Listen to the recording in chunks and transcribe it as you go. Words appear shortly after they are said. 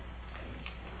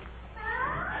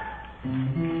I've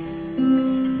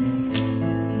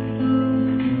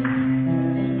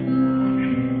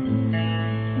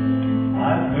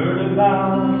heard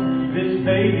about this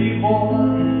baby boy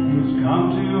who's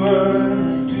come to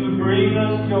earth to bring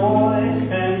us joy,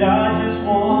 and I just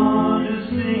want to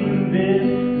sing this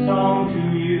song to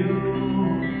you.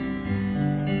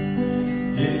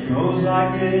 It goes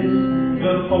like this: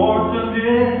 the fourth, the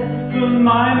fifth, the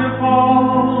minor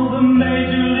fall, the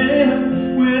major lift.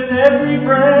 With every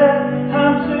breath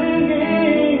I'm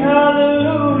singing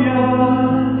hallelujah.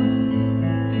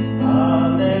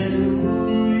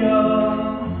 Hallelujah,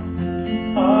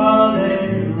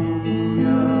 hallelujah,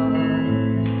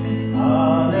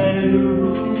 hallelujah,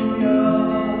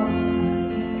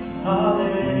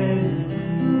 hallelujah.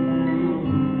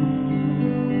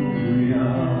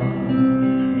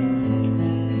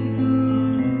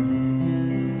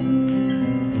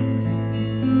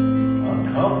 A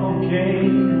couple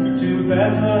came to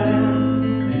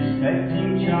Bethlehem,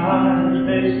 expecting child.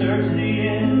 They searched the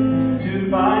inn to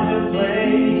find a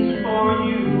place, for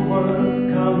you were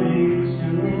coming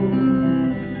soon.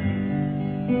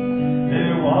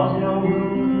 There was no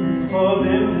room for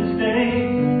them to stay,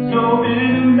 so in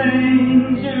a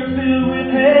manger filled with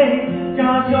hay,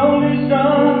 God's only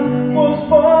Son was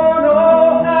born.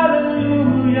 Oh,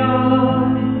 hallelujah,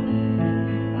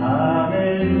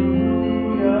 hallelujah,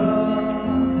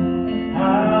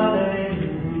 hallelujah,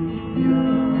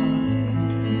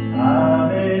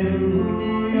 hallelujah,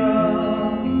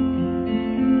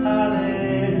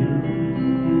 hallelujah.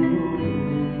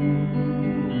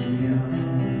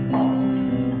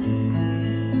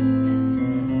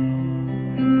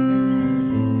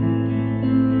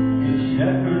 The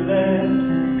shepherd led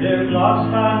their flocks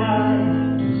by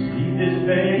night to see this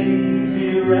baby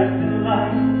wrapped in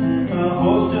light. A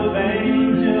host of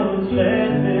angels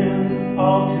led them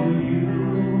all to you.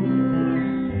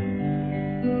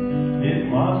 It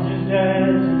was just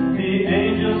as the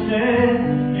angel said,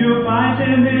 you'll find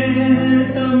him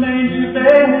in the manger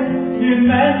bed,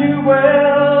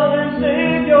 Emmanuel and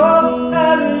Savior.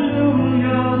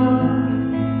 Hallelujah,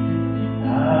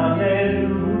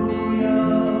 hallelujah,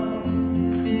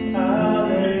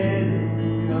 hallelujah,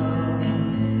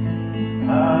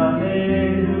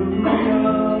 hallelujah,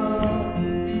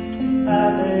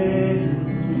 hallelujah.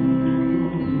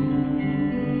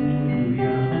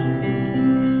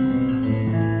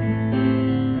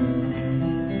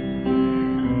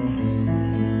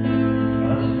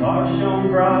 A star shone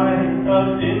bright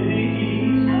up in the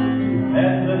east.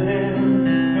 Bethlehem,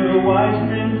 the wise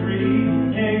men three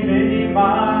came many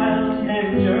miles and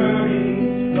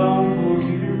journeyed long for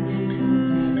you.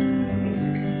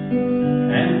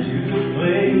 And to the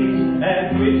place at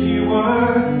which you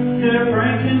were, their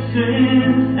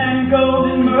frankincense and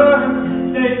golden myrrh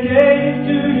they gave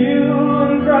to you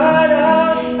and cried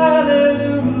out,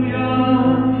 hallelujah,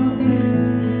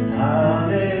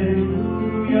 hallelujah,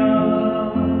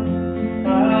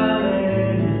 hallelujah,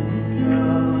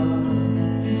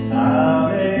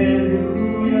 hallelujah,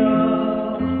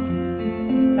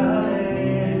 hallelujah.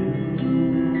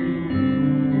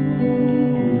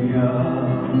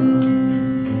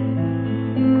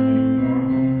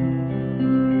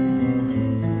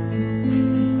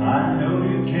 I know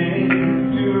you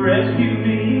came to rescue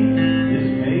me. This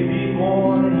baby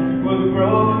boy will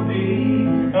grow to be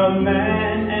a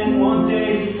man, and one day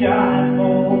he died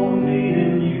for me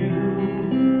and you.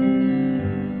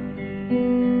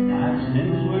 My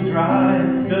sins were dry,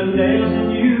 the nails in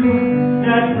you,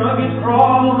 that rugged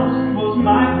cross was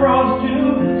my cross too.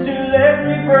 Still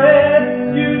every breath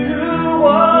you drew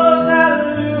was